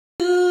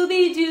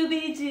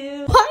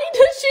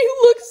She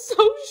looks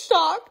so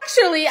shocked.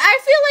 Actually, I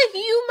feel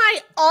like you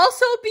might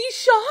also be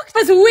shocked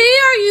as we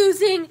are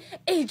using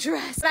a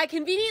dress that I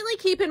conveniently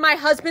keep in my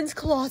husband's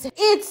closet.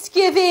 It's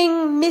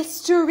giving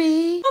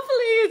mystery.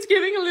 Hopefully it's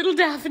giving a little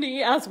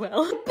Daphne as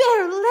well.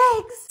 Bare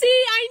legs. See,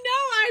 I know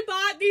I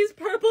bought these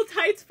purple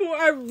tights for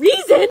a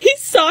reason.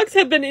 These socks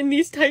have been in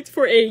these tights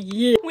for a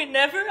year.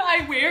 Whenever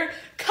I wear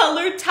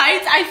colored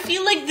tights, I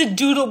feel like the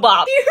Doodle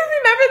Bob. Do you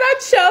remember that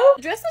show?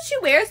 The dress that she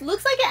wears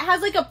looks like it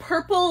has like a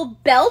purple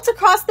belt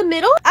across the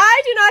middle.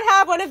 I do not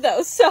have one of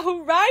those,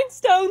 so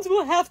rhinestones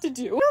will have to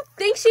do. I don't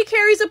think she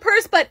carries a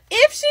purse, but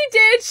if she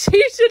did,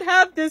 she should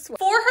have this one.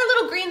 For her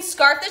little green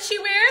scarf that she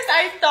wears,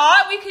 I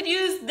thought we could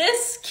use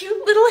this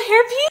cute little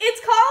hairpiece.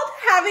 It's called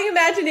Having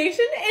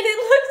Imagination, and it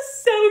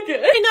looks so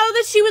good. I know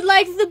that she would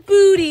like the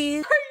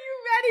booties. Are you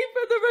ready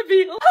for the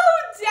reveal? Oh,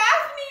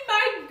 Daphne,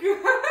 my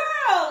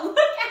girl!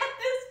 Look at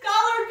this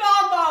color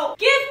combo!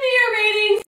 Give me a rating.